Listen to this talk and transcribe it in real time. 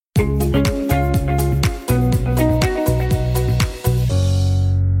Tere!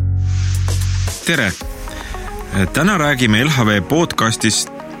 Täna räägime LHV podcastist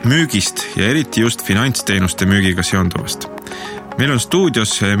müügist ja eriti just finantsteenuste müügiga seonduvast. Meil on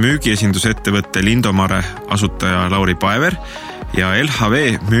stuudios müügiesindusettevõtte Lindomare asutaja Lauri Paever ja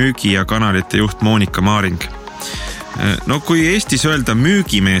LHV müügi- ja kanalite juht Monika Maaring. No kui Eestis öelda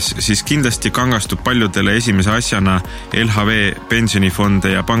müügimees, siis kindlasti kangastub paljudele esimese asjana LHV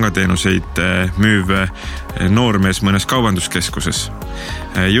pensionifonde ja pangateenuseid müüv noormees mõnes kaubanduskeskuses.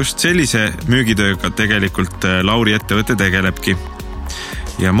 Just sellise müügitööga tegelikult Lauri ettevõte tegelebki.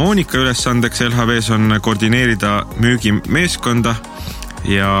 Ja Monika ülesandeks LHVs on koordineerida müügimeeskonda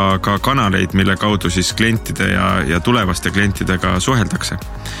ja ka kanaleid, mille kaudu siis klientide ja tulevaste klientidega suheldakse.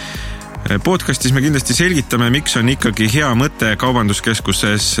 Podcastis me kindlasti selgitame, miks on ikkagi hea mõte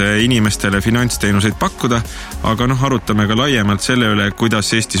kaubanduskeskuses inimestele finantsteenuseid pakkuda, aga arutame ka laiemalt selle üle,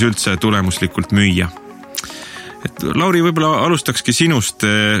 kuidas Eestis üldse tulemuslikult müüa. Lauri, võib-olla alustakski sinust.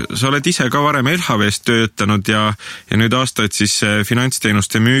 Sa oled ise ka varem LHVs töötanud ja nüüd aastaid siis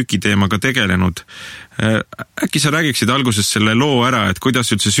finantsteenuste müügiteemaga tegelenud. Äkki sa räägiksid alguses selle loo ära, et kuidas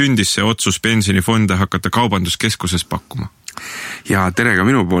üldse sündis see otsus pensionifonde hakata kaubanduskeskuses pakkuma? Ja tere ka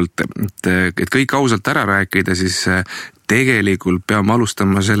minu poolt, et kõik ausalt ära rääkida, siis tegelikult peame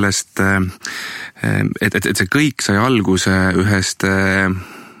alustama sellest, et see kõik sai alguse ühest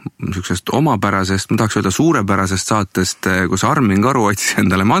niisugusest omapärasest, ma tahaks öelda suurepärasest saatest, kus Armin Karu otsis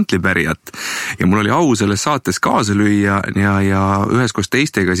endale mantlipärijat ja mul oli au selles saates kaasa lüüa ja üheskoos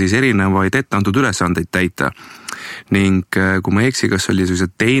teistega siis erinevaid etteantud ülesandeid täita. Ning kui ma eksi, kas oli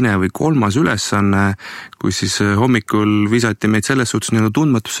teine või kolmas ülesanne, kus siis hommikul visati meid selles suhtes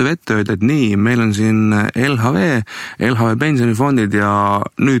tundmatusse vette, öelda, et nii, meil on siin LHV pensionifondid ja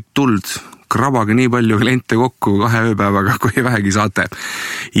nüüd tuld krabage nii palju kliente kokku 2 ööpäevaga, kui vähegi saate.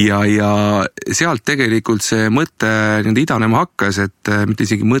 Ja sealt tegelikult see mõte idanema hakkas, et mitte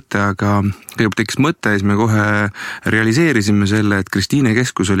isegi mõte, aga kõigepealt tekkis mõte ja siis me kohe realiseerisime selle, et Kristiine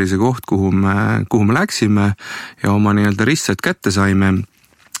keskus oli see koht, kuhu me läksime ja oma ristsed kätte saime.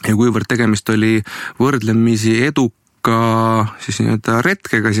 Ja kuivõrd tegemist oli võrdlemisi eduka siis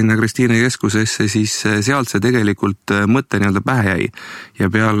retkega sinna Kristiine keskusesse, siis sealt see tegelikult mõte pähe jäi.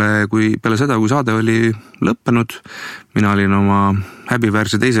 Ja peale seda, kui saade oli lõppenud, mina olin oma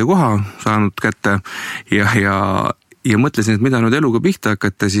häbiväärse teise koha saanud kätte ja mõtlesin, et mida nüüd eluga pihta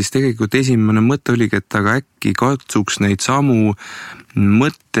hakata, siis tegelikult esimene mõte oligi, et aga äkki katsuks neid samu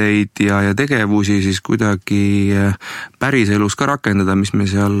mõtteid ja tegevusi siis kuidagi päris elus ka rakendada, mis me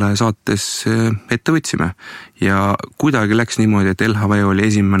seal saates ette võtsime. Ja kuidagi läks niimoodi, et LHV oli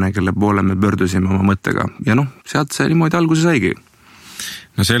esimene, kelle poole me pöördusime oma mõttega. Ja sealt see niimoodi alguse saigi.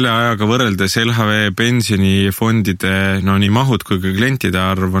 No selle ajaga võrreldes LHV pensionifondide nii mahud kui ka klientide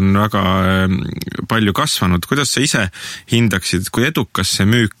arv on väga palju kasvanud. Kuidas sa ise hindaksid, kui edukas see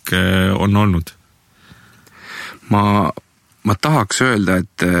müük on olnud? Ma tahaks öelda,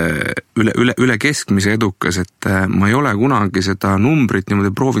 et üle keskmise edukas, et ma ei ole kunagi seda numbrit niimoodi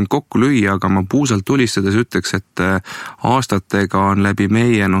proovinud kokku lüüa, aga ma puusalt tulistades ütleks, et aastatega on läbi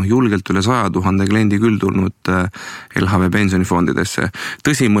meie julgelt üle 100 000 kliendi küll tulnud LHV pensionifondidesse.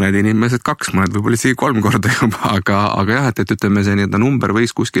 Tõsi, mõned inimesed 2, mõned võib-olla isegi 3 korda juba, aga jah, et ütleme see number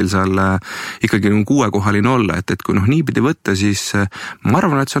võis kuskil seal ikkagi 6-kohaline olla, et kui niipidi võtta, siis ma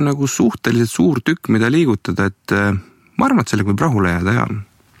arvan, et see on suhteliselt suur tükk, mida liigutada, et ma arvan, et sellega võib rahule jääda, jah.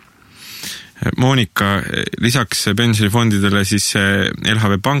 Monika, lisaks pensionifondidele siis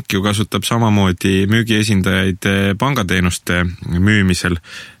LHV Pank ju kasutab samamoodi müügiesindajaid pangateenuste müümisel.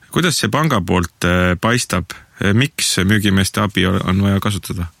 Kuidas see panga poolt paistab? Miks müügimeeste abi on vaja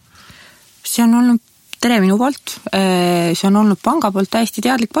kasutada? See on olnud tere minu poolt. See on olnud panga poolt täiesti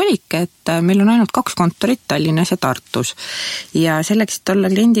teadlik valik, et meil on ainult 2 kontorit Tallinnas ja Tartus. Ja selleks, et olla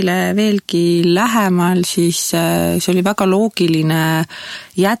kliendile veelgi lähemal, siis see oli väga loogiline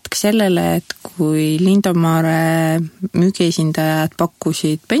jätk sellele, et kui Lindomare müügiesindajad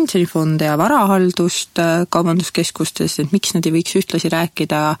pakkusid pensionifonde ja varahaldust kaubanduskeskustes, et miks nad ei võiks ühtlasi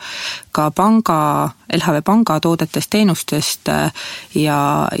rääkida ka LHV panga toodetest, teenustest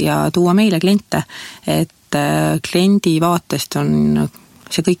ja tuua meile kliente. Et kliendi vaatest on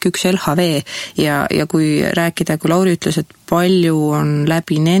see kõik üks LHV ja kui rääkida, kui Lauri ütles, et palju on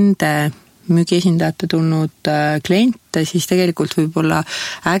läbi nende müügiesindajate tulnud kliente, siis tegelikult võib-olla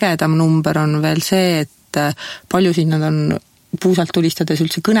ägedam number on veel see, et paljusid nad on puusalt tulistades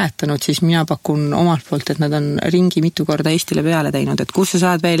üldse kõnetanud, siis mina pakun omalt poolt, et nad on ringi mitu korda Eestile peale teinud, et kus sa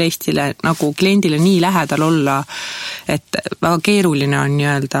saad veel Eestile nagu kliendile nii lähedal olla, et väga keeruline on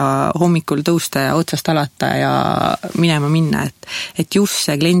nii-öelda hommikul tõusta ja otsast alata ja minna, et just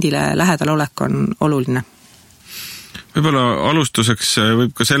see kliendile lähedal olek on oluline. Võib-olla alustuseks võib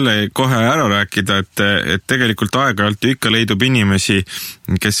ka selle kohe ära rääkida, et tegelikult aeg-ajalt ju ikka leidub inimesi,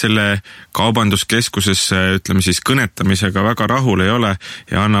 kes selle kaubanduskeskuses, ütleme siis, kõnetamisega väga rahul ei ole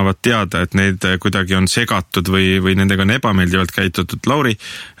ja annavad teada, et neid kuidagi on segatud või nendega on ebameeldivalt käitutud. Lauri,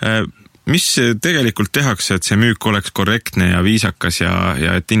 mis tegelikult tehakse, et see müük oleks korrektne ja viisakas ja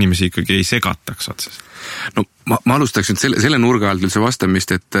et inimesi ikkagi ei segataks otsas? No ma alustaks nüüd selle nurga alt üldse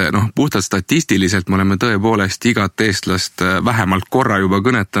vastamist, et puhtalt statistiliselt me oleme tõepoolest igat eestlast vähemalt korra juba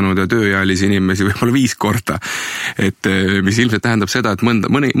kõnetanud ja tööealisi inimesi võib-olla 5 korda. Et mis ilmselt tähendab seda, et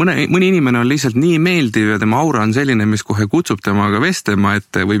mõni inimene on lihtsalt nii meeldiv ja tema aura on selline, mis kohe kutsub temaga vestlema,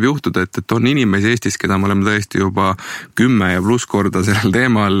 et võib juhtuda, et on inimesi Eestis, keda me oleme tõesti juba 10 ja pluss korda sellel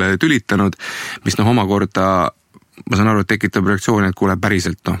teemal tülitanud, mis omakorda ma saan aru, et tekitab reaktsiooni, et kuule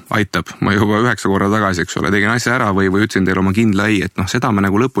päriselt, aitab. Ma juba 9 korra tagasi, eks ole, tegin asja ära või ütlesin teile oma kindla ei, et seda me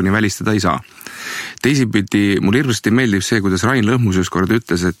nagu lõpuni välistada ei saa. Teisipidi, mul hirmsasti meeldib see, kuidas Rain Lõhmus ükskord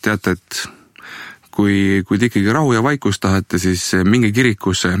ütles, et teate, et kui te ikkagi rahu ja vaikust tahate, siis minge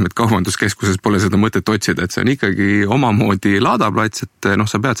kirikusse, et kaubanduskeskuses pole seda mõtet otsida, et see on ikkagi omamoodi laadaplats, et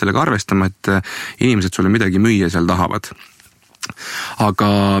sa pead sellega arvestama, et inimesed sulle midagi müüa seal tahavad.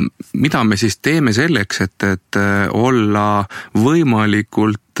 Aga mida me siis teeme selleks, et olla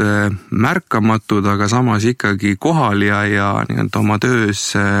võimalikult märkamatud, aga samas ikkagi kohal ja nii-öelda oma töös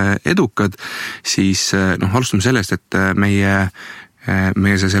edukad, siis alustame sellest, et meie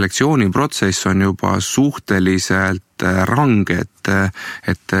see selektsiooniprotsess on juba suhteliselt range,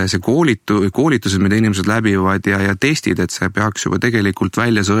 et see koolitused, mida inimesed läbivad ja testid, et see peaks juba tegelikult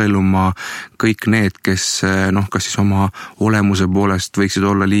välja sõeluma kõik need, kes kas siis oma olemuse poolest võiksid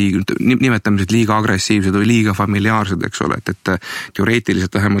olla nimetamised liiga agressiivsed või liiga familiaarsed, eks ole, et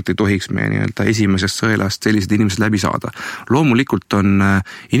teoreetiliselt vähemalt ei tohiks meie nii-öelda esimesest sõelast sellised inimesed läbi saada. Loomulikult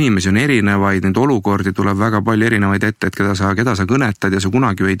inimesi on erinevaid, neid olukordi tuleb väga palju erinevaid ette, et keda sa kõnetad ja sa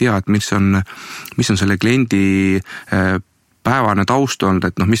kunagi ei tea, et mis on selle kliendi päevane taust olnud,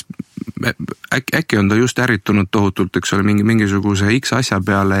 et äkki on ta just ärritunud tohutult, eks ole, mingisuguse X asja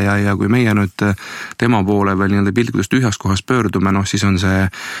peale ja kui meie nüüd tema poole veel nii-öelda piltlikudest tühjast kohast pöördume, siis on see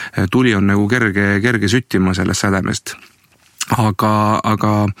tuli on nagu kerge süttima sellest sädemest.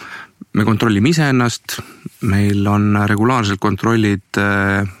 Aga me kontrollime iseennast, meil on regulaarsed kontrollid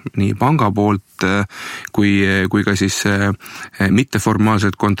nii panga poolt kui ka siis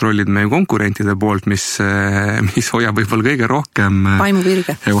mitteformaalsed kontrollid meie konkurentide poolt, mis hoiab võib-olla kõige rohkem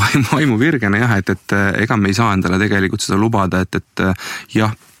vaimu virgena, jah, et ega me ei saa endale tegelikult seda lubada, et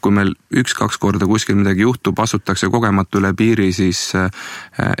jah, kui meil 1-2 korda kuskil midagi juhtub, astutakse kogemata üle piiri, siis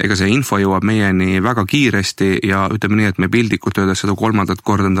ega see info jõuab meieni väga kiiresti ja ütleme nii, et me pildikult öeldes seda 3.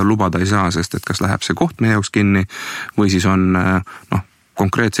 korda endale lubada ei saa, sest et kas läheb see koht meie jaoks kinni või siis on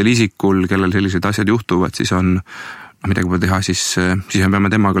konkreetsel isikul, kellel sellised asjad juhtuvad, siis on midagi peab teha, siis me peame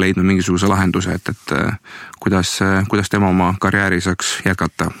temaga leidma mingisuguse lahenduse, et kuidas tema oma karjääri saaks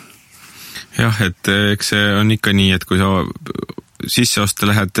jätkata. Jah, et eks see on ikka nii, et kui sa sisseosta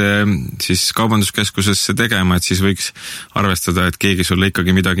lähed siis kaubanduskeskusesse tegema, et siis võiks arvestada, et keegi sulle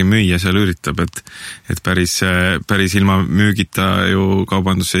ikkagi midagi müüa seal üritab, et päris ilma müügita ju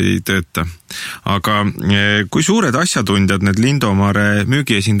kaubandus ei tööta. Aga kui suured asjatundjad need Lindomare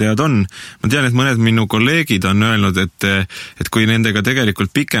müügiesindajad on? Ma tean, et mõned minu kolleegid on öelnud, et kui nendega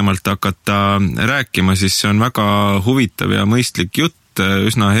tegelikult pikemalt hakata rääkima, siis see on väga huvitav ja mõistlik jutt,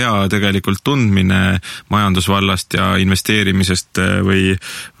 üsna hea tegelikult tundmine majandusvallast ja investeerimisest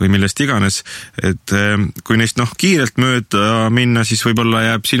või millest iganes, et kui neist kiirelt mööda minna, siis võib-olla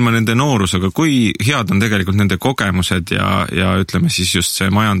jääb silma nende noorus, aga kui head on tegelikult nende kogemused ja ütleme siis just see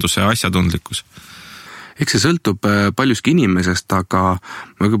majanduse asjatundlikkus? Eks see sõltub paljuski inimesest, aga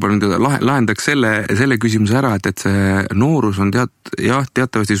ma võib-olla lahendaks selle küsimuse ära, et see noorus on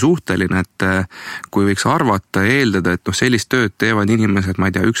teatavasti suhteline, et kui võiks arvata ja eeldada, et sellist tööd teevad inimesed,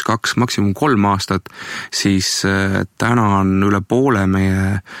 ma ei tea, 1, 2, maksimum 3 aastat, siis täna on üle poole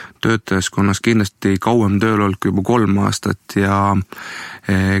meie töötajaskonnas kindlasti kauem tööl olnud kui juba 3 aastat ja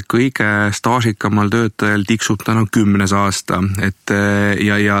kõige staažikamal töötajal tiksub täna 10. aasta, et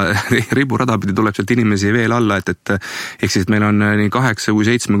ja riburadapidi tuleb sealt inimesi inimesi veel alla, et ehk siis, et meil on nii 8 kui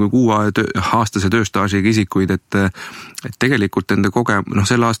 7 kui 6 aastase tööstaažiga isikuid, et tegelikult enda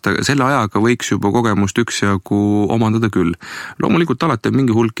selle ajaga võiks juba kogemust üksjagu omandada küll. Loomulikult alati on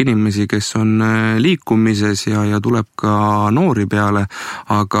mingi hulk inimesi, kes on liikumises ja tuleb ka noori peale,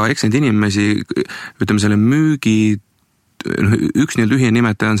 aga eks neid inimesi, ütleme selle müügi, üks nii ühine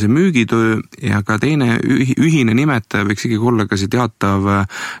nimetaja on see müügitöö ja ka teine ühine nimetaja võiks ikkagi olla ka see teatav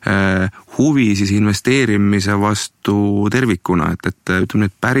huvi siis investeerimise vastu tervikuna, et ütleme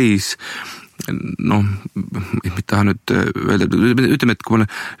nüüd päris ei taha nüüd öelda, ütleme, et kui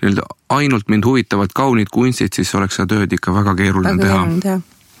mulle ainult mind huvitavad kaunid kunstid, siis oleks seda tööd ikka väga keeruline teha.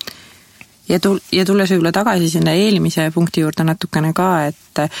 Ja tulles võib-olla tagasi sinna eelmise punkti juurde natukene ka,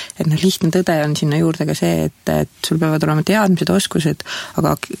 et lihtne tõde on sinna juurde ka see, et sul peavad olema teadmised, oskused,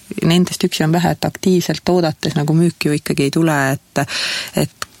 aga nendest üksi on vähe, et aktiivselt oodates nagu müüki ju ikkagi ei tule,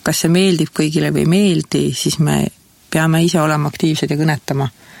 et kas see meeldib kõigile või ei meeldi, siis me peame ise olema aktiivsed ja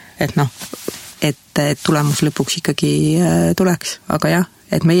kõnetama, et tulemus lõpuks ikkagi tuleks, aga jah,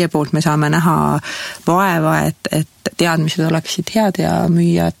 et meie poolt me saame näha vaeva, et teadmised oleksid head ja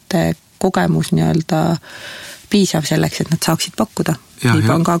müüjate kogemus piisav selleks, et nad saaksid pakkuda nii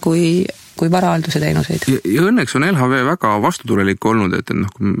panga kui varahalduse teenuseid. Ja õnneks on LHV väga vastutulelik olnud, et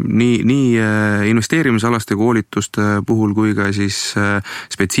nii investeerimisalaste koolituste puhul kui ka siis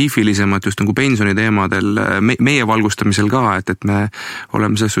spetsiifilisemalt just nagu pensioni teemadel meie valgustamisel ka, et me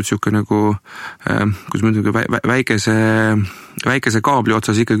oleme selles suhtes siuke nagu, kus me väikese kaabli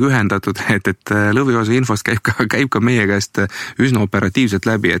otsas ikkagi ühendatud, et lõviosa infost käib ka meie käest üsna operatiivselt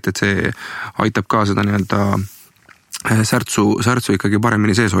läbi, et see aitab ka seda särtsu ikkagi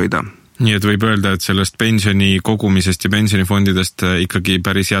paremini sees hoida. Nii et võib öelda, et sellest pensioni kogumisest ja pensionifondidest ikkagi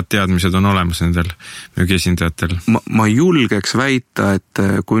päris head teadmised on olemas nendel müügiesindajatel? Ma julgeks väita, et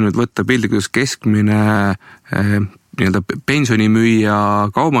kui nüüd võtta pildikus keskmine pensionimüüja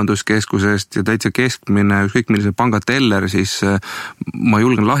kaubanduskeskusest ja täitsa keskmine ükskõik millise panga teller, siis ma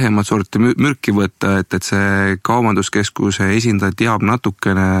julgen lahjemat sorti mürki võtta, et see kaubanduskeskuse esindaja teab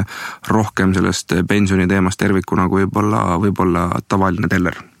natukene rohkem sellest pensioni teemast tervikuna kui võib-olla tavaline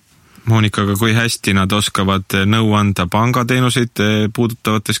teller. Monika, aga kui hästi nad oskavad nõu anda pangateenuseid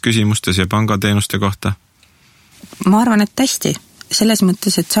puudutavates küsimustes ja pangateenuste kohta? Ma arvan, et hästi. Selles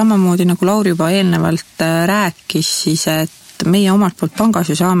mõttes, et samamoodi nagu Lauri juba eelnevalt rääkis, siis et meie omalt poolt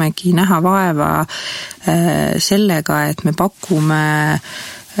pangas ju saamegi näha vaeva sellega, et me pakume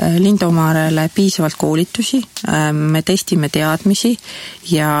Lindomarele piisavalt koolitusi, me testime teadmisi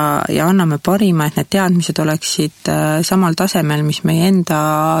ja anname parima, et need teadmised oleksid samal tasemel, mis meie enda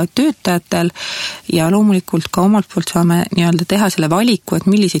töötajatel ja loomulikult ka omalt poolt saame teha selle valiku, et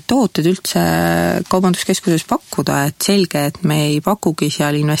milliseid tooted üldse kaubanduskeskuses pakkuda, et selge, et me ei pakugi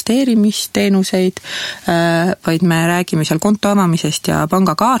seal investeerimisteenuseid, vaid me räägime seal konto avamisest ja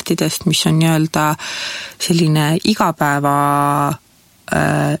pangakaartidest, mis on selline igapäeva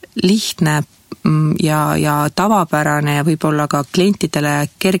lihtne ja tavapärane ja võib-olla ka klientidele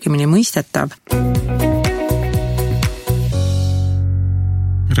kergemini mõistetav.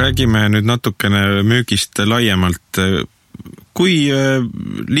 Räägime nüüd natukene müügist laiemalt. Kui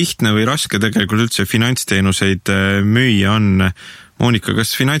lihtne või raske tegelikult üldse finantsteenuseid müüa on? Monika,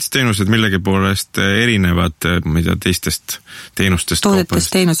 kas finantsteenused millegi poolest erinevad teistest teenustest?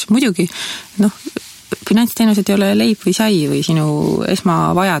 Toodetest teenused, muidugi. Finantsteenused ei ole leib või sai või sinu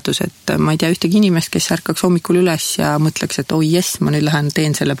esmavajadus, et ma ei tea ühtegi inimest, kes ärkaks hommikul üles ja mõtleks, et oi jess, ma nüüd lähen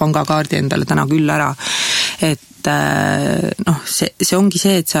teen selle pangakaardi endale täna küll ära. Et see ongi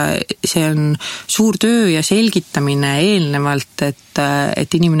see, et see on suur töö ja selgitamine eelnevalt,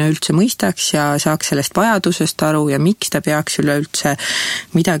 et inimene üldse mõistaks ja saaks sellest vajadusest aru ja miks ta peaks üleüldse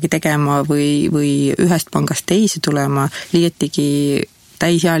midagi tegema või ühest pangast teise tulema, liietigi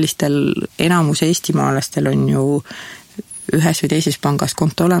täisealistel enamus eestimaalastel on ju ühes või teises pangas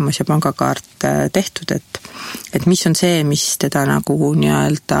konto olemas ja pangakaart tehtud, et mis on see, mis teda nagu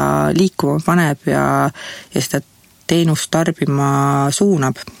liikuma paneb ja seda teenust tarbima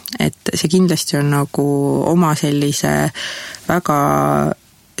suunab. Et see kindlasti on nagu oma sellise väga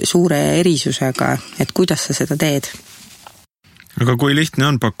suure erisusega, et kuidas sa seda teed. Aga kui lihtne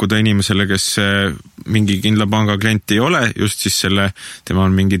on pakkuda inimesele, kes mingi kindla panga klient ei ole, just siis tema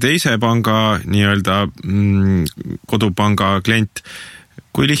on mingi teise panga, kodupanga klient,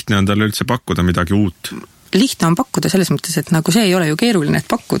 kui lihtne on talle üldse pakkuda midagi uut? Lihtne on pakkuda selles mõttes, et nagu see ei ole ju keeruline, et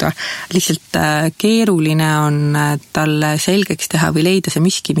pakkuda. Lihtsalt keeruline on talle selgeks teha või leida see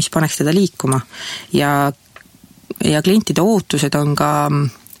miski, mis paneks teda liikuma. Ja klientide ootused on ka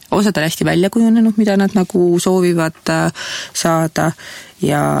osad on hästi välja kujunenud, mida nad nagu soovivad saada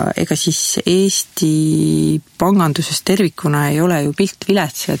ja ega siis Eesti panganduses tervikuna ei ole ju pilt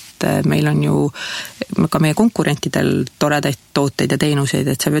vilets, et meil on ju ka meie konkurentidel toredaid tooteid ja teenuseid,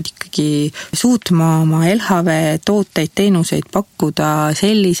 et sa pead ikkagi suutma oma LHV tooteid, teenuseid pakkuda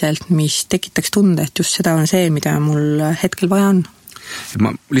selliselt, mis tekitaks tunde, et just seda on see, mida mul hetkel vaja on. Ma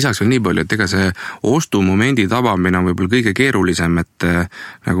lisaks veel nii palju, et ega see ostumomendi tabamine on võib-olla kõige keerulisem, et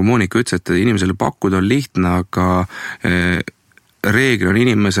nagu Monika ütles, et inimesele pakkuda on lihtne, aga reeglil on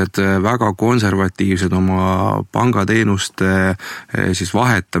inimesed väga konservatiivsed oma pangateenuste siis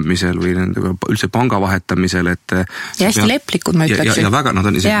vahetamisel või üldse panga vahetamisel, et ja hästi leplikud, ma ütleks. Ja väga, nad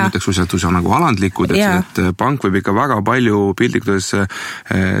on isegi, ma ütleks, kui sa nagu alandlikud, et pank võib ikka väga palju pildikudes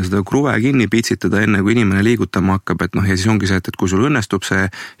seda kruve kinni pitsitada enne, kui inimene liigutama hakkab, et ja siis ongi see, et kui sul õnnestub see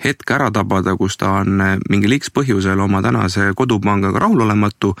hetk ära tabada, kus ta on mingi liiks põhjusel oma tänase kodupangaga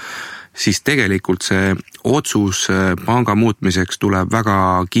rahulolematu, siis tegelikult see otsus panga muutmiseks tuleb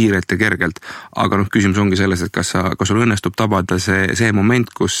väga kiirelt ja kergelt. Aga küsimus ongi selles, et kas sul õnnestub tabada see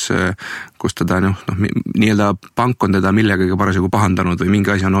moment, kus teda nii-öelda pank on teda millegagi parasjagu pahandanud või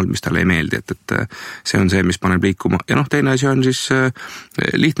mingi asi on olnud, mis talle ei meeldi, et see on see, mis paneb liikuma. Ja teine asi on siis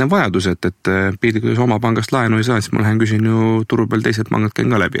lihtne vajadus, et kui oma pangast laenu ei saa, siis ma lähen küsin ju turu peal teised pangad käin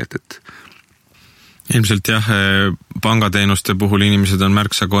ka läbi, et ilmselt jah, pangateenuste puhul inimesed on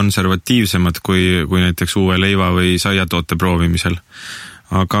märksa konservatiivsemad kui näiteks uue leiva või saiatoote proovimisel.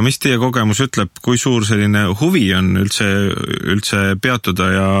 Aga mis teie kogemus ütleb, kui suur selline huvi on üldse peatuda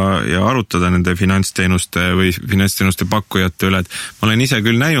ja arutada nende finantsteenuste või finantsteenuste pakkujate üle, et ma olen ise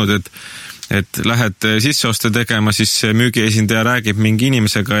küll näinud, et lähed sisseoste tegema, siis müügiesindaja räägib mingi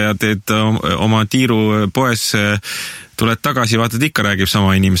inimesega ja teed oma tiiru poes, tuled tagasi, vaatad ikka räägib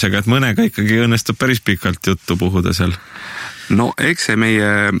sama inimesega, et mõnega ikkagi õnnestub päris pikalt juttu puhuda seal. No eks see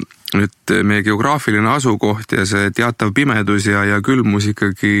meie geograafiline asukoht ja see teatav pimedus ja külmus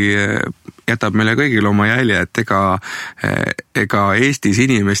ikkagi jätab meile kõigile oma jälje, et ega Eestis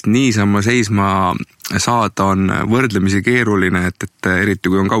inimest niisama seisma saada on võrdlemisi keeruline, et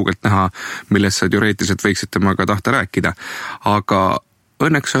eriti kui on kaugelt näha, millest sa teoreetiliselt võiksid temaga tahta rääkida. Aga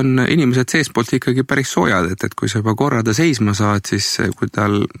õnneks on inimesed seespoolt ikkagi päris soojad, et kui sa juba korra ta seisma saad, siis kui ta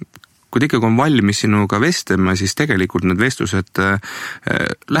ikkagi on valmis sinuga vestlema, siis tegelikult need vestlused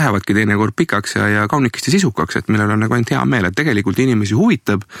lähevadki teinekord pikaks ja kaunikesti sisukaks, et millel on nagu ainult hea meel, et tegelikult inimesi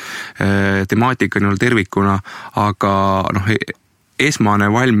huvitab temaatika tervikuna, aga esmane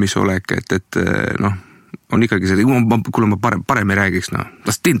valmisolek, et on ikkagi see, kuule ma parem ei räägiks,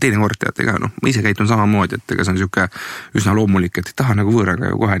 las teine kord tead, ega ma ise käitun samamoodi, et ega see on niisugune üsna loomulik, et ei taha nagu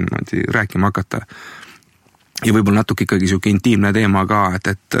võõraga ju kohe niimoodi rääkima hakata. Ja võib-olla natuke ikkagi niisugune intiimne teema ka,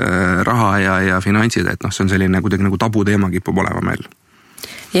 et raha ja finantsid, et see on selline kuidagi nagu tabu teema kipub olema meil.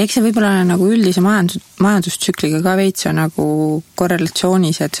 Ja eks see võib-olla nagu üldise majandustsükliga ka veits on nagu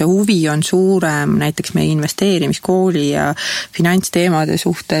korrelatsioonis, et see huvi on suurem näiteks meie investeerimiskooli ja finantsteemade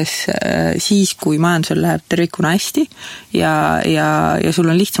suhtes siis, kui majandusel läheb tervikuna hästi ja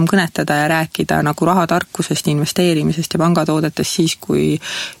sul on lihtsam kõnetada ja rääkida nagu rahatarkusest, investeerimisest ja pangatoodetest siis, kui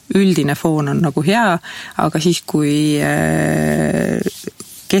üldine foon on nagu hea, aga siis, kui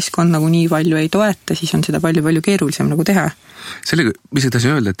keskkond nagu nii palju ei toeta, siis on seda palju-palju keerulisem nagu teha. Sellega, mis ei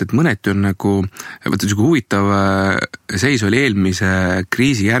tahtsin öelda, et mõneti on nagu huvitav seis oli eelmise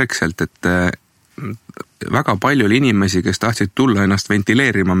kriisi järgselt, et väga palju oli inimesi, kes tahtsid tulla ennast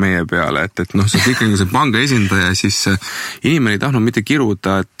ventileerima meie peale, et see on ikkagi see panga esindaja, siis inimene ei tahtnud mitte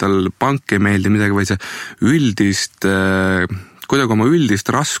kiruda, et tal pank ei meeldi midagi, vaid see kuidagi oma üldist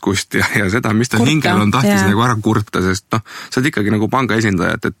raskust ja seda, mis ta hingel on tahtis nagu ära kurta, sest sa oled ikkagi nagu panga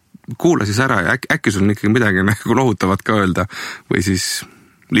esindaja, et kuula siis ära ja äkki sul on ikkagi midagi nagu lohutavat ka öelda või siis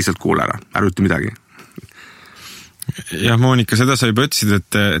lihtsalt kuula ära ütle midagi. Jah, Monika, seda sa juba ütlesid,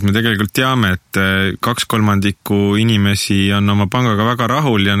 et me tegelikult teame, et 2/3 inimesi on oma pangaga väga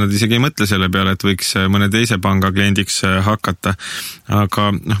rahul ja nad isegi ei mõtle selle peale, et võiks mõne teise panga kliendiks hakata.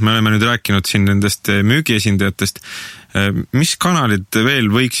 Aga me oleme nüüd rääkinud siin nendest müügiesindajatest. Mis kanalid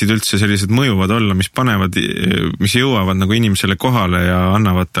veel võiksid üldse sellised mõjuvad olla, mis jõuavad nagu inimesele kohale ja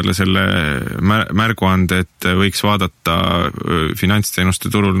annavad talle selle märguande, et võiks vaadata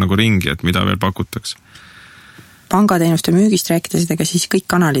finantsteenuste turul nagu ringi, et mida veel pakutakse? Pangateenuste müügist rääkides, ega siis kõik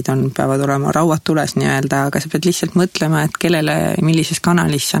kanalid peavad olema rauad tules nii-öelda, aga sa pead lihtsalt mõtlema, et kellele, millises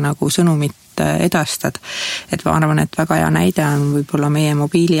kanalis sa nagu sõnumit edastad. Et ma arvan, et väga hea näide on võib-olla meie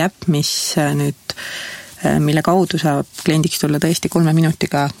mobiiliäpp, mille kaudu saab kliendiks tulla tõesti 3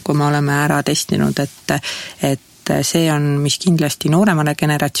 minutiga, kui me oleme ära testinud, et see on, mis kindlasti nooremale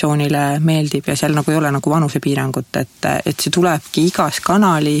generatsioonile meeldib ja seal nagu ei ole nagu vanusepiirangut, et see tulebki igas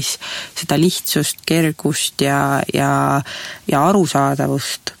kanalis seda lihtsust, kergust ja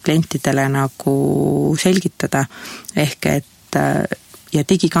arusaadavust klientidele nagu selgitada. Ehk et ja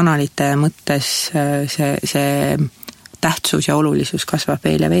digikanalite mõttes see tähtsus ja olulisus kasvab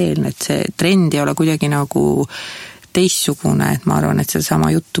veel ja veel, et see trend ei ole kuidagi nagu teistsugune, et ma arvan, et seda sama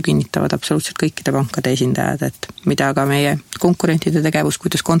juttu kinnitavad absoluutselt kõikide pankade esindajad, et mida ka meie konkurentide tegevus,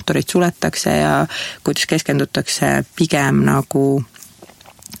 kuidas kontorid suletakse ja kuidas keskendutakse pigem nagu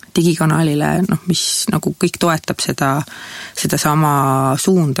digikanalile, mis nagu kõik toetab seda sama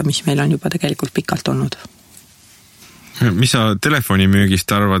suunda, mis meil on juba tegelikult pikalt olnud. Mis sa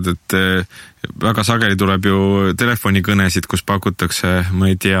telefonimüügist arvad, et väga sageli tuleb ju telefonikõnesid, kus pakutakse, ma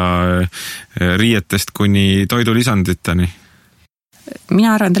ei tea, riietest kuni toidulisanditeni?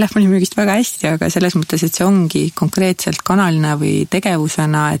 Mina arvan telefonimüügist väga hästi, aga selles mõttes, et see ongi konkreetselt kanalina või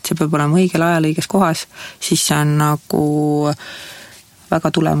tegevusena, et see peab olema õigel ajal õiges kohas, siis see on nagu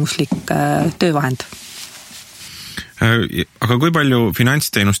väga tulemuslik töövahend. Aga kui palju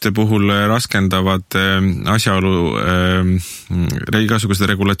finantsteenuste puhul raskendavad asjaolu igasugused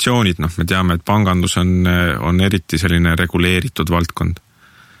regulatsioonid, me teame, et pangandus on eriti selline reguleeritud valdkond?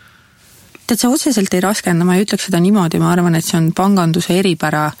 Tead, see otseselt ei raskenda, ma ei ütleks seda niimoodi, ma arvan, et see on panganduse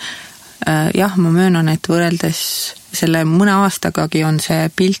eripära. Jah, ma möönan, et võrreldes selle mõne aastagagi on see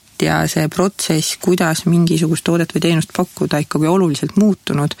pilt ja see protsess, kuidas mingisugust toodet või teenust pakkuda ikkagi oluliselt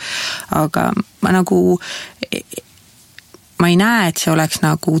muutunud, aga ma ei näe, et see oleks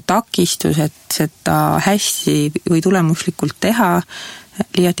nagu takistus, et seda hästi või tulemuslikult teha.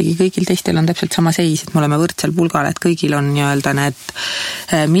 Liiatigi kõigil teistel on täpselt sama seis, et me oleme võrdsel pulgal, et kõigil on nii-öelda need,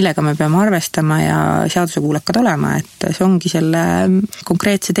 millega me peame arvestama ja seadusekuulekad olema, et see ongi selle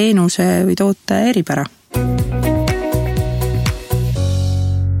konkreetse teenuse või toote eripära.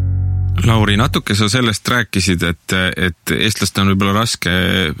 Lauri, natuke sa sellest rääkisid, et eestlast on võib-olla raske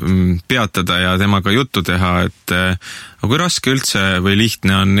peatada ja temaga juttu teha, et kui raske üldse või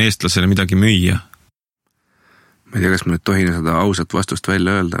lihtne on eestlasele midagi müüa? Ma ei tea, kas ma nüüd tohin seda ausat vastust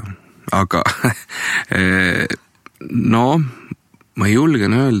välja öelda, aga ma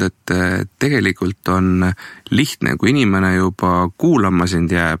julgen öelda, et tegelikult on lihtne, kui inimene juba kuulama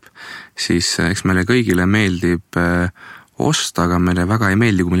sind jääb, siis eks meile kõigile meeldib osta, aga meile väga ei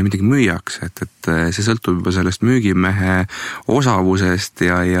meeldi, kui meile midagi müüakse, et see sõltub juba sellest müügimehe osavusest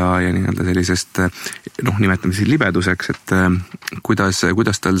ja nii-öelda sellisest, nimetame siis libeduseks, et kuidas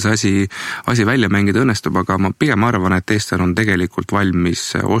tal see asi välja mängida õnnestub, aga ma pigem arvan, et eestlane on tegelikult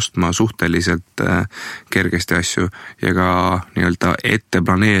valmis ostma suhteliselt kergesti asju ja ka nii-öelda ette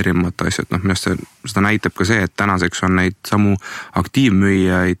planeerimata asju, et minu arust seda näitab ka see, et tänaseks on neid samu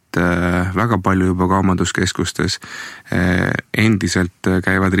aktiivmüüjaid väga palju juba kaubanduskeskustes, endiselt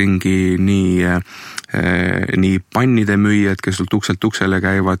käivad ringi nii pannide müüjad, kes sul tukselt uksele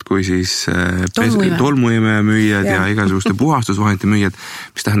käivad, kui siis tolmuimeja müüjad ja igasuguste puhastusvahendite müüjad,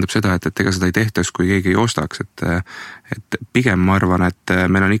 mis tähendab seda, et ega seda ei tehtaks, kui keegi ei ostaks, et pigem ma arvan, et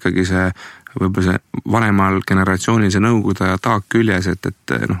meil on ikkagi võib-olla see vanemal generatsioonil see nõukogude taak küljes,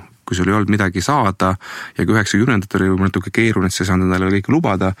 et kui sul ei olnud midagi saada ja kui 90-ndat oli võib-olla natuke keeruline, et sa saanud endale kõike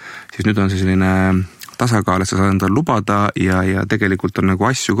lubada, siis nüüd on see selline tasakaal, et sa saad endale lubada ja tegelikult on nagu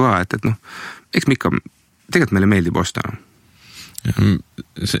asju ka, et eks me ikka, tegelikult meile meeldib osta.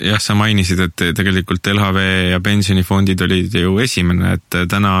 Jah, sa mainisid, et tegelikult LHV ja pensionifondid olid ju esimene, et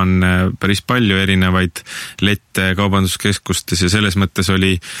täna on päris palju erinevaid lette kaubanduskeskustes ja selles mõttes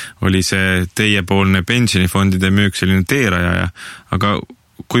oli see teiepoolne pensionifondide müük selline teerajaja, aga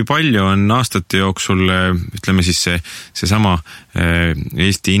kui palju on aastate jooksul, ütleme siis see sama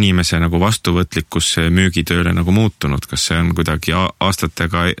Eesti inimese nagu vastuvõtlikkus müügitööle nagu muutunud, kas see on kuidagi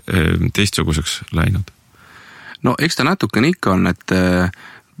aastatega teistsuguseks läinud? No eks ta natukene ikka on, et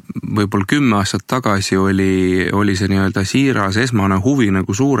võib-olla 10 aastat tagasi oli see nii-öelda siiras esmane huvi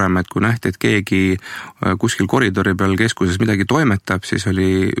nagu suurem, et kui nähti, et keegi kuskil koridori peal keskuses midagi toimetab, siis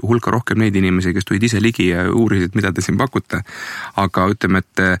oli hulka rohkem neid inimesi, kes tulid ise ligi ja uurisid, mida te siin pakute. Aga ütleme,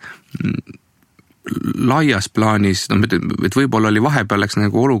 et laias plaanis, et võib-olla oli vahepeal läks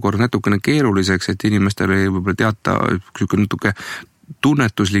nagu olukord natukene keeruliseks, et inimestel oli võib-olla teata natuke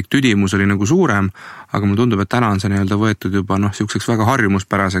tunnetuslik tüdimus oli nagu suurem, aga mulle tundub, et täna on see nii-öelda võetud juba siukseks väga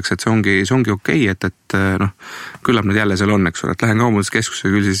harjumuspäraseks, et see ongi okei, et küllap need jälle seal on, eks ole, et lähen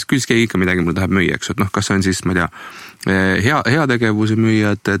kaubanduskeskusse, küll siis keegi ikka midagi mulle tahab müüa, eks, et kas see on siis, ma ei tea, heategevuse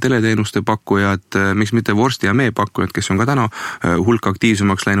müüjad, teleteenuste pakkujad, miks mitte vorsti ja mee pakkujad, kes on ka täna hulk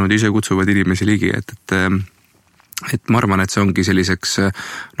aktiivsemaks läinud, ise kutsuvad inimesi ligi, et ma arvan, et see ongi selliseks,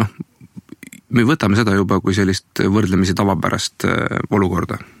 me võtame seda juba kui sellist võrdlemisi tavapärast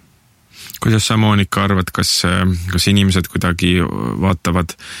olukorda. Kuidas sa, Monika, arvad, kas inimesed kuidagi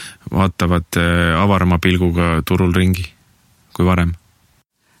vaatavad avarama pilguga turul ringi kui varem?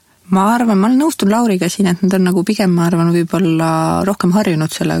 Ma olen nõustun Lauriga siin, et nad on nagu pigem, ma arvan, võib-olla rohkem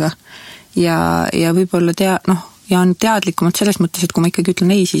harjunud sellega ja võib-olla ja on teadlikumad selles mõttes, et kui ma ikkagi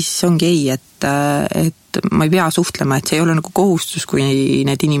ütlen ei, siis ongi ei, et ma ei pea suhtlema, et see ei ole nagu kohustus, kui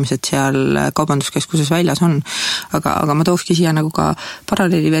need inimesed seal kaubanduskeskuses väljas on. Aga ma tookski siia nagu ka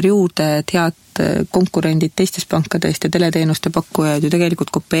paralleeli veel juurde, et head konkurendid teistest pankadest ja teleteenuste pakkujad ju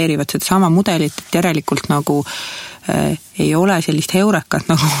tegelikult kopeerivad seda sama mudelit, et järelikult nagu ei ole sellist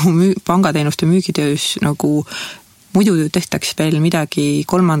heurekat nagu pangateenuste müügitöös nagu muidu tehtaks veel midagi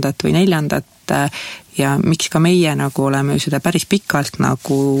 3. või 4. ja miks ka meie nagu oleme seda päris pikalt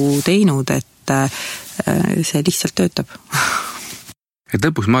nagu teinud, et see lihtsalt töötab. Et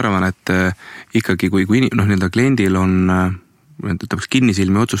lõpuks ma arvan, et ikkagi kui nii-öelda kliendil on tõepoolest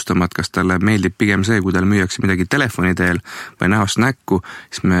kinnisilmi otsustama, et kas talle meeldib pigem see, kui talle müüakse midagi telefoni teel või näost näkku,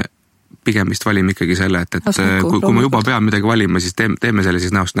 siis me pigem vist valime ikkagi selle, et kui me juba peame midagi valima, siis teeme selle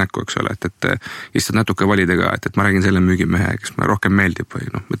siis näost näkku, eks ole, et lihtsalt natuke valida ka, et ma räägin selle müügimehe, kes mulle rohkem meeldib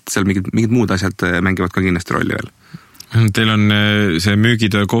või et seal mingid muud asjad mängivad ka kindlasti rolli veel. Teil on see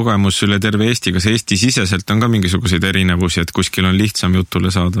müügitöö kogemus üle terve Eesti, kas Eesti-siseselt on ka mingisuguseid erinevusi, et kuskil on lihtsam jutule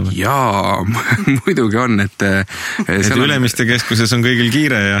saada? Või? Jaa, muidugi on, et Ülemiste keskuses on kõigil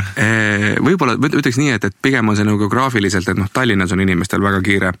kiire ja... Võib-olla ütleks nii, et pigem on see nagu geograafiliselt, et Tallinnas on inimestel väga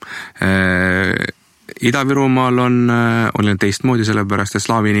kiire. Ida-Virumaal on teistmoodi, sellepärast, et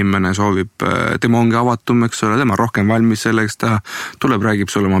slaavi inimene soovib, tema ongi avatum, eks ole, tema on rohkem valmis selleks, ta tuleb,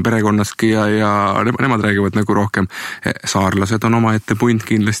 räägib sulle oma perekonnastki ja nemad räägivad nagu rohkem. Saarlased on oma ette punt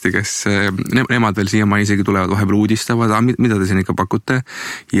kindlasti, kes nemad veel siiamaani isegi tulevad vahepeal uudistavad, mida te siin ikka pakute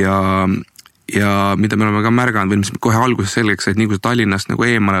ja mida me oleme ka märganud, või mis kohe alguses selgeks, et nii kui sa Tallinnast nagu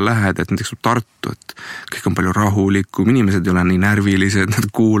eemale lähed, et näiteks Tartu, et kõik on palju rahulikum, inimesed ei ole nii närvilised, nad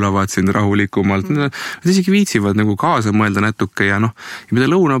kuulavad sind rahulikumalt, nad isegi viitsivad nagu kaasa mõelda natuke ja ja mida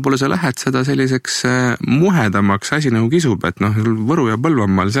lõuna poole sa lähed, seda selliseks muhedamaks asi nagu kisub, et Võru ja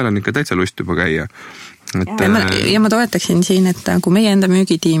Põlvamaal, seal on ikka täitsa lust juba käia. Ja ma toetaksin siin, et kui meie enda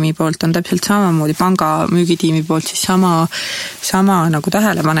müügitiimi poolt on täpselt samamoodi panga müügitiimi poolt, siis sama nagu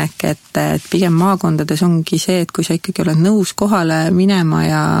tähelepanek, et pigem maakondades ongi see, et kui sa ikkagi oled nõus kohale minema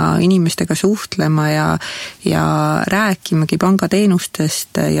ja inimestega suhtlema ja rääkimagi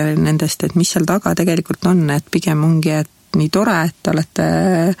pangateenustest ja nendest, et mis seal taga tegelikult on, et pigem ongi, et nii tore, et olete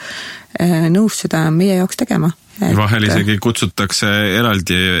nõus seda meie jaoks tegema. Vahel isegi kutsutakse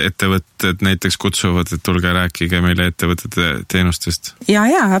eraldi ettevõtted, näiteks kutsuvad, et tulge rääkige meile ettevõtete teenustest. Ja,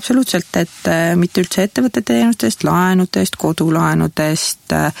 absoluutselt, et mitte üldse ettevõtete teenustest, laenudest,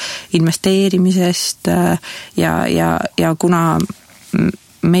 kodulaenudest, investeerimisest ja kuna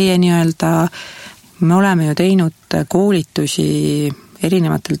meie me oleme ju teinud koolitusi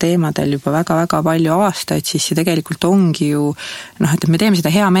erinevatel teemadel juba väga-väga palju aastaid, siis see tegelikult ongi ju, et me teeme seda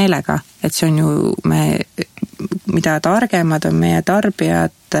hea meelega, et see on ju mida targemad on meie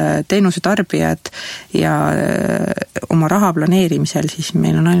tarbijad, teenuse tarbijad ja oma raha planeerimisel, siis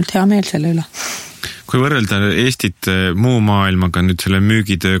meil on ainult hea meel selle üle. Kui võrrelda Eestit muu maailmaga nüüd selle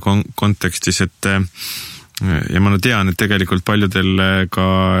müügitöö kontekstis, ja ma tean, et tegelikult paljudel ka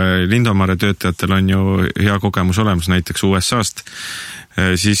Lindomaare töötajatel on ju hea kogemus olemas näiteks USA-st,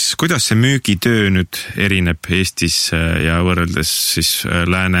 siis kuidas see müügitöö nüüd erineb Eestis ja võrreldes siis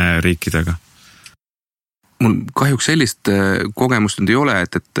lääneriikidega? Mul kahjuks sellist kogemust ei ole,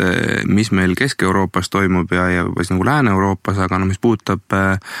 et mis meil Kesk-Euroopas toimub ja nagu Lääne-Euroopas, aga mis puudutab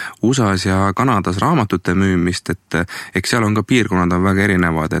USAs ja Kanadas raamatute müümist, et eks seal on ka piirkonnad on väga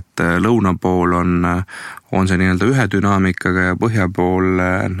erinevad, et lõuna pool on see nii-öelda ühe dünaamikaga ja põhja pool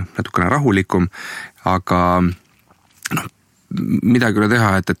natukene rahulikum, aga midagi ei ole teha,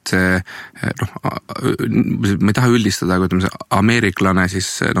 et see, ma ei taha üldistada, aga ütleme see ameeriklane,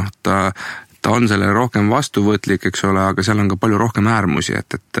 siis ta on selle rohkem vastuvõtlik, eks ole, aga seal on ka palju rohkem äärmusi,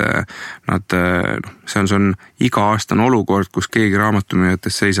 et nad, see on iga-aastane olukord, kus keegi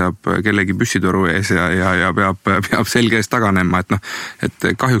raamatumüüjatest seisab kellegi püssitoru ees ja peab selge eest taganema, et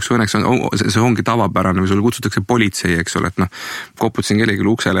kahjuks õnneks see ongi tavapärane, või sulle kutsutakse politsei, eks ole, et koputasin kellegi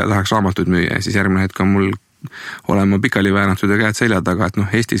uksele ja tahaks raamatuid müüa ja siis järgmine hetk on mul olema pikali väänatud ja käed selja taga, et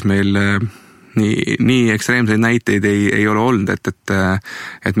Eestis meil nii ekstreemseid näiteid ei ole olnud,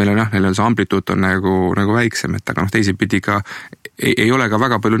 et meil on neil see amplituut on nagu väiksem, et aga teisipidi ka ei ole ka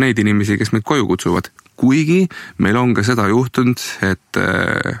väga palju neid inimesi, kes meid koju kutsuvad. Kuigi meil on ka seda juhtunud, et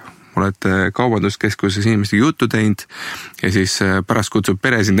oled kaubanduskeskuses inimestega juttu teinud ja siis pärast kutsub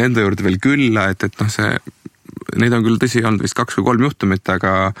pere sind enda juurde veel külla, et neid on küll tõsi olnud vist 2 või 3 juhtumit,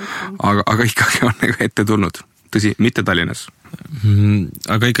 aga ikkagi on nagu ette tulnud. Tõsi, mitte Tallinnas.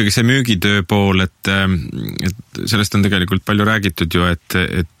 Aga ikkagi see müügitöö pool, et sellest on tegelikult palju räägitud ju, et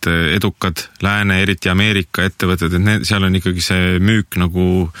edukad Lääne, eriti Ameerika ettevõtted, et seal on ikkagi see müük nagu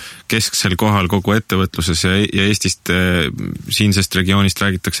kesksel kohal kogu ettevõtluses ja Eestist, siinsest regioonist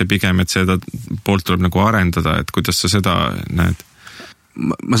räägitakse pigem, et seda poolt tuleb nagu arendada, et kuidas sa seda näed?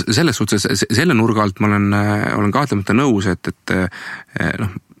 Ma selles suhtes, selle nurga alt ma olen kahtlemata nõus, et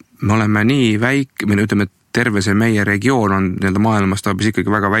me oleme nii väike, ütleme, et terve see meie regioon on maailmastaabis ikkagi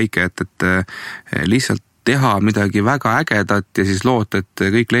väga väike, et lihtsalt teha midagi väga ägedat ja siis loota, et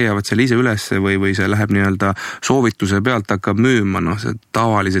kõik leiavad selle ise üles või see läheb soovituse pealt hakkab müüma, see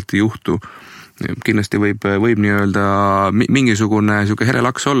tavaliselt ei juhtu. Kindlasti võib mingisugune here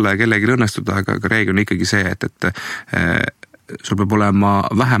laks olla ja kellegi õnnestuda, aga reegel on ikkagi see, et sul peab olema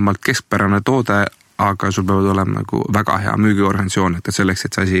vähemalt keskpärane toode, aga sul peavad olema nagu väga hea müügiorganisatsioon, et selleks,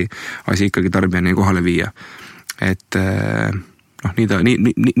 et see asi ikkagi tarbijani kohale viia. Et nii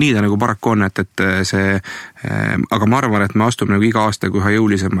ta nagu paraku on, et see, aga ma arvan, et me astume nagu iga aasta üha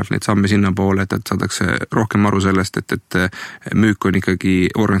jõulisemalt neid samme sinna poole, et saadakse rohkem aru sellest, et müük on ikkagi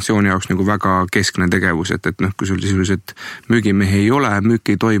organisatsiooni jaoks nagu väga keskne tegevus, et kui sul sisuliselt müügimehi ei ole,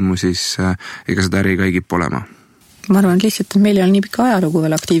 müük ei toimu, siis ega seda äri ka ei kippu olema. Ma arvan lihtsalt, et meil ei ole nii pikka ajalugu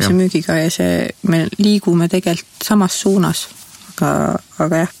veel aktiivse müügiga ja me liigume tegelikult samas suunas,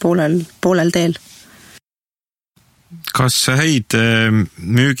 aga jah, poolel teel. Kas häid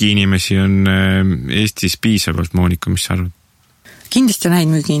müügiinimesi on Eestis piisavalt, Moonika, mis sa arvad? Kindlasti on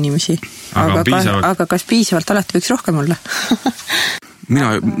häid müügiinimesi, aga kas piisavalt alati võiks rohkem olla?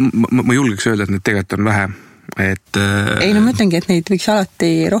 Ma julgeks öelda, et neid tegelikult on vähe. Ei, ma ütlengi, et neid võiks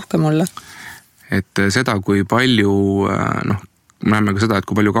alati rohkem olla. Et seda, kui palju, me näeme ka seda, et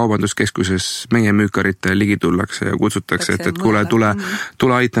kui palju kaubanduskeskuses meie müükarite ligi tullakse ja kutsutakse, et kuule,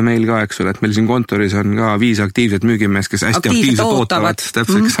 tule aita meil ka, eks ole, et meil siin kontoris on ka 5 aktiivset müügimees, kes hästi aktiivselt ootavad,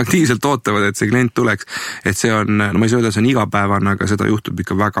 täpselt, kes aktiivselt ootavad, et see klient tuleks. Et see on, ma ei saa öelda, see on igapäevane, aga seda juhtub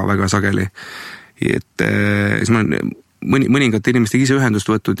ikka väga-väga sageli. Et siis ma mõningate inimestega ise ühendust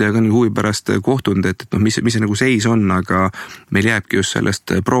võtnud ja ka huvi pärast kohtunud, et mis see nagu seis on, aga meil jääbki just sellest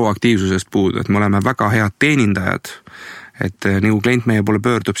proaktiivsusest puudu, et me oleme väga head teenindajad, et nagu klient meie poole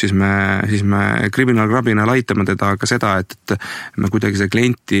pöördub, siis me kriminaalkrabina laitame teda ka seda, et me kuidagi see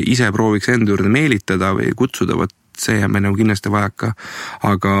klienti ise prooviks enda juurde meelitada või kutsuda, see jääb meil nagu kindlasti vajaka,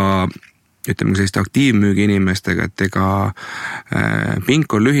 aga ütleme selliste aktiivmüügi inimestega, et ega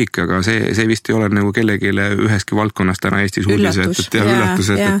pink on lühike, aga see vist ei ole nagu kellegile üheski valdkonnas täna Eestis uudis, et üllatus,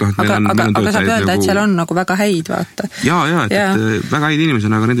 et aga saab öelda, et seal on nagu väga häid, vaata. Et väga häid inimesi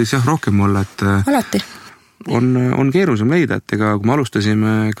on, aga nendeks rohkem olla, et alati on keerusam leida, et ega kui me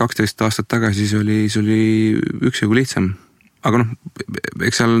alustasime 12 aastat tagasi, siis oli üksjagu lihtsam. Aga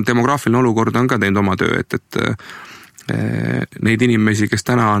eks seal demograafiline olukord on ka teinud oma töö, et neid inimesi, kes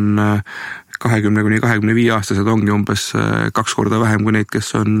täna on 20–25 aastased, ongi umbes 2 korda vähem kui neid,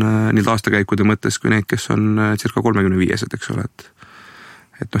 kes on nii aastakäikude mõttes, kui neid, kes on circa 35-sed, eks ole.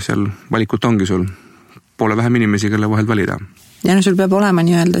 Et seal valikut ongi sul poole vähem inimesi, kelle vahel valida. Ja sul peab olema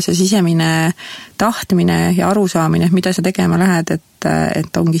see sisemine tahtmine ja arusaamine, mida sa tegema lähed,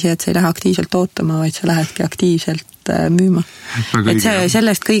 et ongi see, et sa ei lähe aktiivselt ootama, vaid sa lähedki aktiivselt müüma. Et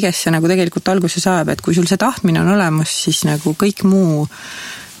sellest kõigest see nagu tegelikult alguse saab, et kui sul see tahtmine on olemas, siis nagu kõik muu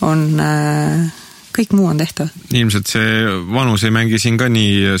on tehtav. Ilmselt see vanus ei mängi siin ka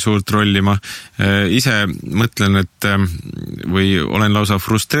nii suurt rolli. Ma ise mõtlen, et või olen lausa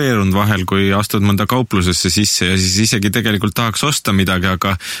frustreerunud vahel, kui astud mõnda kauplusesse sisse ja siis isegi tegelikult tahaks osta midagi,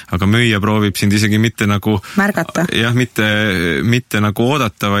 aga müüja proovib sind isegi mitte nagu märgata. Jah, mitte nagu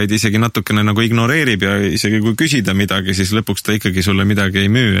oodata, vaid isegi natukene nagu ignoreerib ja isegi kui küsida midagi, siis lõpuks ta ikkagi sulle midagi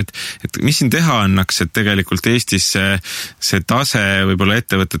ei müü. Et mis siin teha annaks, et tegelikult Eestis see tase võib-olla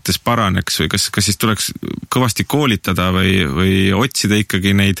ettevõtetes paraneks või kas siis tuleks kõvasti koolitada või otsida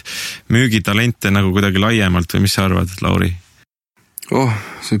ikkagi neid müügitalente nagu kuidagi laiemalt või mis sa arvad, Lauri?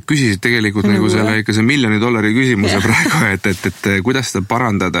 Sa küsisid tegelikult nagu selle ikka see $1 miljoni küsimuse praegu, et kuidas seda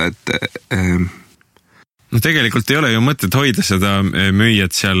parandada, et No tegelikult ei ole ju mõtet hoida seda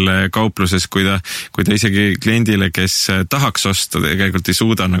müüjat seal kaupluses, kui ta isegi kliendile, kes tahaks osta, tegelikult ei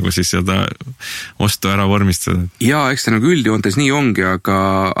suuda nagu siis seda ostu ära vormistada. Jaa, eks ta nagu üldjoontes nii ongi,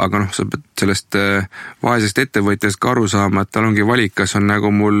 aga sa sellest vaesest ettevõtjast ka aru saama, et tal ongi valik, kas on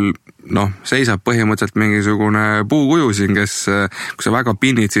nagu mul seisab põhimõtteliselt mingisugune puukuju siin, kes, kui sa väga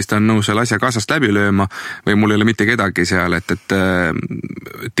pinnid, siis ta on nõus selle asja kassast läbi lööma või mul ei ole mitte kedagi seal, et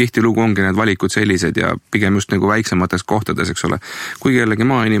tihtilugu ongi need valikud sellised ja pigem just nagu väiksemates kohtades, eks ole. Kuigi jällegi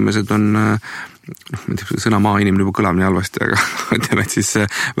maainimesed on sõna maainimene juba kõlab nii halvasti, aga ütleme, et siis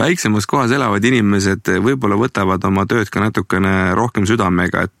väiksemas kohas elavad inimesed võib-olla võtavad oma tööd ka natukene rohkem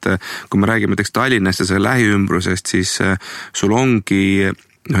südamega, et kui me räägime näiteks Tallinnast ja selle lähiümbrusest, siis sul ongi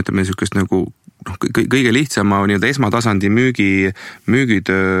ütleme niisugust nagu kõige lihtsama nii-öelda esmatasandi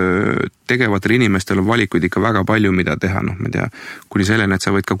müügitöö tegevatel inimestel on valikuid ikka väga palju, mida teha, ma ei tea, kuni selleni, et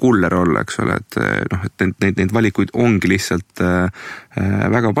sa võid ka kuller olla, eks ole, et neid valikuid ongi lihtsalt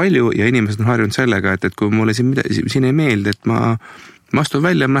väga palju ja inimesed on harjunud sellega, et kui mulle siin ei meeldi, et ma astun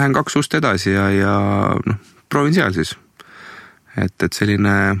välja, ma lähen 2 ust edasi ja proovin seal siis. Et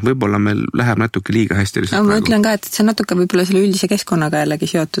selline, võib-olla meil läheb natuke liiga hästi lihtsalt ma ütlen ka, et see on natuke võib-olla selle üldise keskkonnaga jällegi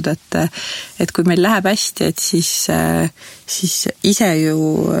seotud, et kui meil läheb hästi, et siis ise ju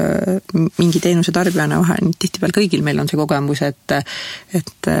mingi teenuse tarbijana tihtipeal kõigil meil on see kogemus, et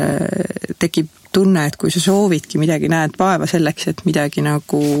tekib tunne, et kui sa soovidki midagi, näed vaeva selleks, et midagi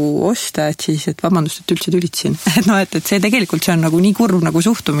nagu osta, et siis, et vabandust, et üldse tülid siin. Et see tegelikult see on nagu nii kurv nagu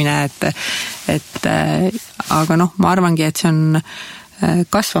suhtumine, aga ma arvangi, et see on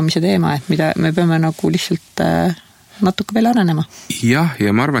kasvamise teema, et mida me peame nagu lihtsalt natuke veel arenema. Jah, ja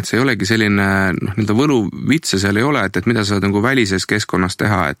ma arvan, et see ei olegi selline nii-öelda võluvitse seal ei ole, et mida sa saad nagu välises keskkonnas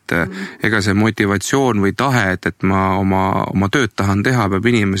teha, et ega see motivatsioon või tahe, et ma oma tööd tahan teha, peab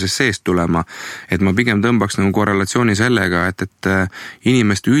inimesest seest tulema. Et ma pigem tõmbaks nagu korrelatsiooni sellega, et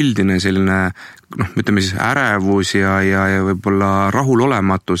inimeste üldine selline ütleme siis ärevus ja võib-olla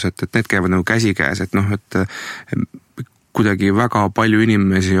rahulolematus, et need käivad nagu käsikäes, et kuidagi väga palju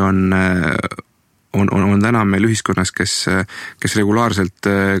inimesi on täna meil ühiskonnas, kes regulaarselt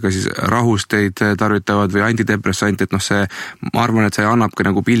ka siis rahusteid tarvitavad või antidepressant, et ma arvan, et see annab ka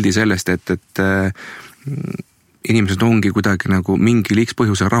nagu pildi sellest, et inimesed ongi kuidagi nagu mingi liiks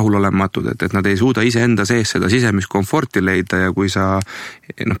põhjusel rahulolematud, et nad ei suuda iseenda sees seda sisemist komforti leida ja kui sa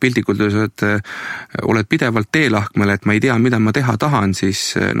piltlikult oled pidevalt teelahkmel, et ma ei tea, mida ma teha tahan,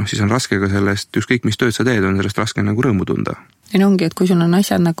 siis on raske ka sellest, ükskõik mis tööd sa teed, on sellest raske nagu rõõmu tunda. Ja ongi, et kui sul on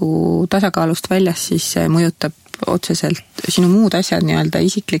asjad nagu tasakaalust väljas, siis see mõjutab otseselt sinu muud asjad, nii-öelda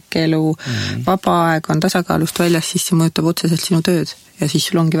isiklik elu, vaba aeg on tasakaalust väljas, siis see mõjutab otseselt sinu tööd ja siis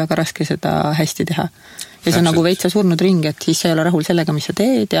sul ongi väga raske seda hästi teha. Ja see on nagu veitsa surnud ring, et siis sa ei ole rahul sellega, mis sa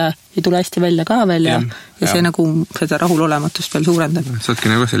teed ja ei tule hästi välja ka veel ja see nagu seda rahulolematust veel suurendab. Sa ootki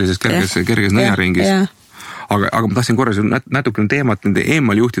nagu sellises kerges nõjaringis. Aga ma tahtsin korra natukene teemat nende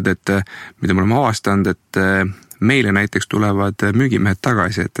eemal juhtida, et mida me oleme avastanud, et meile näiteks tulevad müügimehed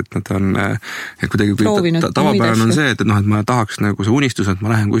tagasi, et nad on kuidagi tavapärane on see, et ma tahaks nagu see unistus, et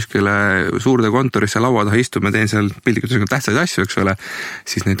ma lähen kuskile suurde kontorisse laua taha istuma, teen seal pildikult tähtsaid asju, eks ole,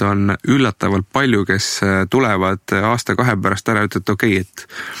 siis neid on üllatavalt palju, kes tulevad 1-2 pärast ära ja ütlevad, okei, et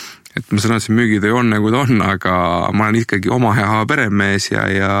ma saan, et see müügitöö on nagu ta on, aga ma olen ikkagi oma hea peremees ja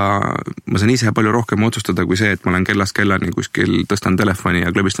ma saan ise palju rohkem otsustada kui see, et ma olen kellast kellani kuskil tõstan telefoni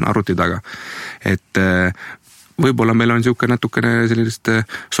ja klõbistan arvuti taga. Et võib-olla meil on niisugune natukene sellist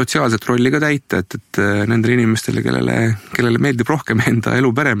sotsiaalset rolli ka täita, et nendele inimestele, kellele meeldib rohkem enda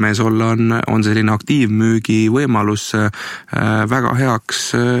elu peremees olla, on selline aktiivmüügi võimalus väga heaks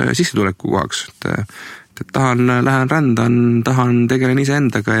sissetulekukohaks. Et lähen rändan, tahan tegelen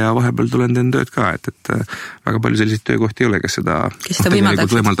iseendaga ja vahepeal tulen teen tööd ka, et väga palju selliseid töökohti ei ole, kes seda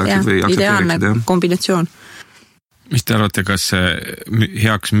võimaldaksid või aktsepteeriksid. Ideaalne kombinatsioon. Mis te arvate, kas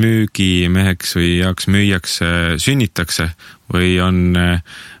heaks müügimeheks või heaks müüjaks sünnitakse või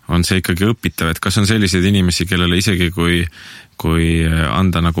on see ikkagi õpitav, et kas on selliseid inimesi, kellele isegi kui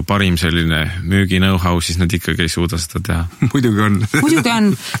anda nagu parim selline müügi know-how, siis nad ikkagi ei suuda seda teha? Muidugi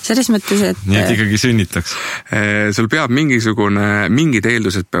on, selles mõttes, et nii et ikkagi sünnitaks? Sul peab mingid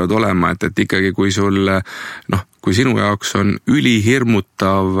eeldused peavad olema, et ikkagi kui sul kui sinu jaoks on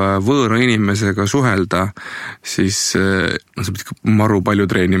ülihirmutav võõra inimesega suhelda, siis sa pead ikka maru palju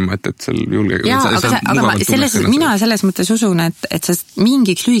treenima, et seal julge... Mina selles mõttes usun, et sa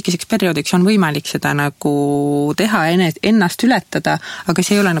mingiks lühikeseks perioodiks on võimalik seda nagu teha, ennast ületada, aga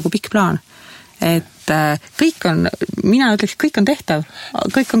see ei ole nagu pikk plaan. Et mina ütleks, kõik on tehtav.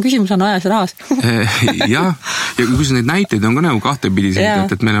 Kõik on küsimus on ajas ja rahas. Jah, ja kui neid näiteid on ka nagu kahtepidi,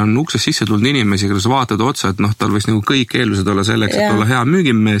 et meil on uksest sisse tulnud inimesi, keda sa vaatad otsa, et tal võiks nagu kõik eeldused olla selleks, et olla hea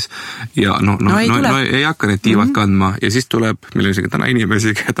müügimees ja ei hakka need tiivad kandma ja siis tuleb, meil on isegi täna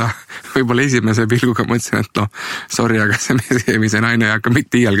inimesi, keda võib-olla esimese pilguga mõtlesin, et sorry, aga see naine ei hakka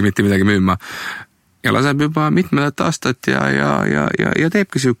mitte iialgi mitte midagi müüma. Ja laseb juba mitmedat aastat ja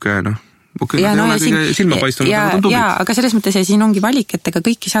teebki siuke, silmapaistanud, aga ta on tubli. Aga selles mõttes siin ongi valik, et ega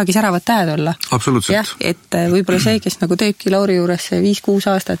kõik ei saagi säravad tähed olla. Absoluutselt. Et võib-olla see, kes nagu teebki Lauri juures 5-6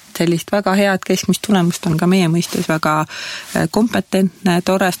 aastat sellist väga head keskmist tulemust, on ka meie mõistes väga kompetentne,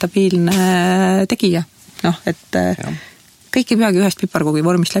 tore, stabiilne tegija. Et kõik ei peagi ühest piparkugi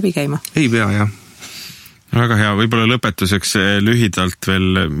vormist läbi käima. Ei pea, jah. Väga hea, võib-olla lõpetuseks lühidalt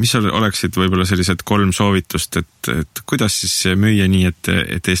veel, mis oleksid võib-olla sellised 3 soovitust, et kuidas siis müüa nii,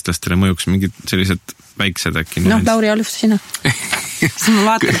 et eestlastele mõjuks mingid sellised väiksed äkki? Lauri, alusta sina. Siis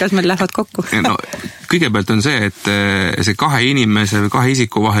ma vaatan, kas meil lähevad kokku. Kõigepealt on see, et see 2 inimese või 2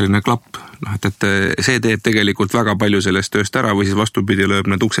 isiku vaheline klapp, et see teeb tegelikult väga palju sellest tööst ära või siis vastupidi lööb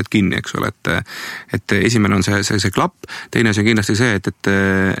need uksed kinni, eks ole, et esimene on see klapp, teine on kindlasti see, et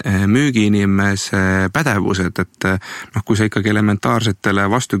müügiinimese pädevused, et kui sa ikkagi elementaarsetele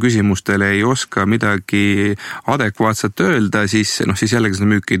vastuküsimustele ei oska midagi adekvaatselt öelda, siis jällegi seda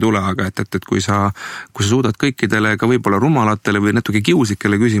müüki ei tule, aga et kui sa suudad kõikidele ka võib-olla rumalatele või natuke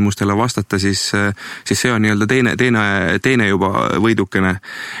kiusikele küsimustele vastata, siis see on nii-öelda teine juba võidukene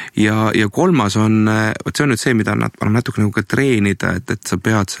ja 3. on, see on nüüd see, mida annab natuke nagu ka treenida, et sa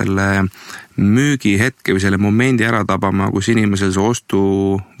pead selle müügihetke või selle momendi ära tabama, kus inimesel see ostu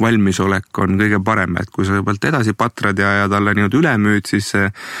valmisolek on kõige parem, et kui sa pealt edasi patrad ja talle nii-öelda üle müüd, siis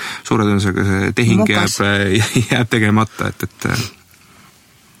suure tõenäosusega see tehing jääb tegemata, et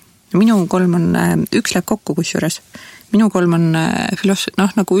minu 3 on, üks läheb kokku kusjuures. Minu 3 on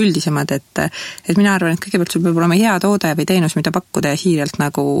nagu üldisemad, et mina arvan, et kõigepealt sul peab olema hea toode või teenus, mida pakkuda ja siiralt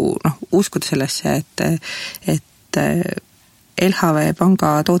nagu uskuda sellesse, et LHV panga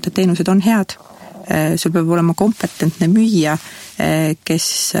tooted teenused on head. Sul peab olema kompetentne müüja, kes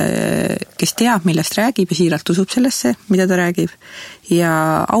teab, millest räägib ja siiralt usub sellesse, mida ta räägib. Ja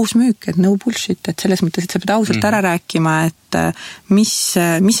aus müük, et no bullshit, et selles mõttes, et sa pead ausalt ära rääkima, et mis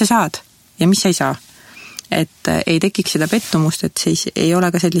sa saad ja mis sa ei saa. Et ei tekiks seda pettumust, et siis ei ole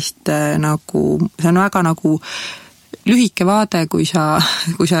ka sellist nagu, see on väga nagu lühike vaade, kui sa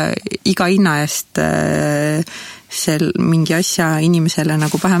iga hinna eest mingi asja inimesele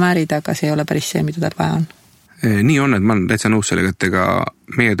nagu pähe määrida, aga see ei ole päris see, mida tal vaja on. Nii on, et ma olen täitsa nõus sellega, et ega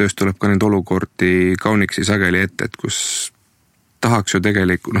meie tööst tuleb ka neid olukordi kauniksi sageli ette, et kus tahaks ju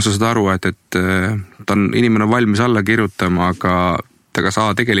tegelikult, sa saad aru, et ta on inimene valmis alla kirjutama, aga sa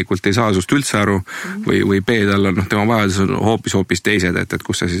tegelikult ei saa sust üldse aru või B, tal on, tema vajadus on hoopis teised, et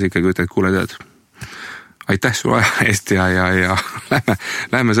kus sa siis ikkagi ütled, kuule tead, aitäh su aja eest ja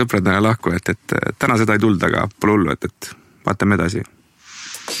lähme sõpradena lahku, et täna seda ei tulda, aga pole hullu, et vaatame edasi.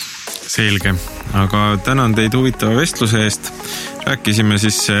 Selge, aga tänan teid huvitava vestluse eest. Rääkisime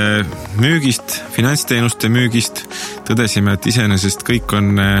siis müügist, finantsteenuste müügist, tõdesime, et iseenesest kõik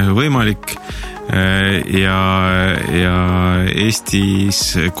on võimalik ja Eestis,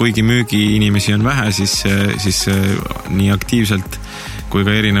 kuigi müügiinimesi on vähe, siis nii aktiivselt kui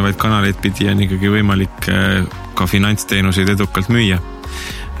ka erinevaid kanaleid pidi on ikkagi võimalik ka finantsteenuseid edukalt müüa.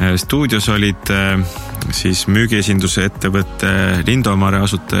 Stuudios olid siis müügiesinduse ettevõtte Lindomare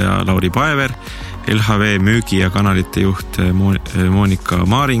asutaja Lauri Paever, LHV müügi ja kanalite juht Monika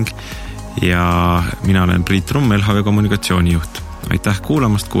Maaring ja mina olen Priit Rumm, LHV kommunikatsioonijuht. Aitäh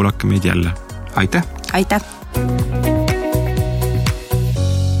kuulamast, kuulake meid jälle. Aitäh! Aitäh!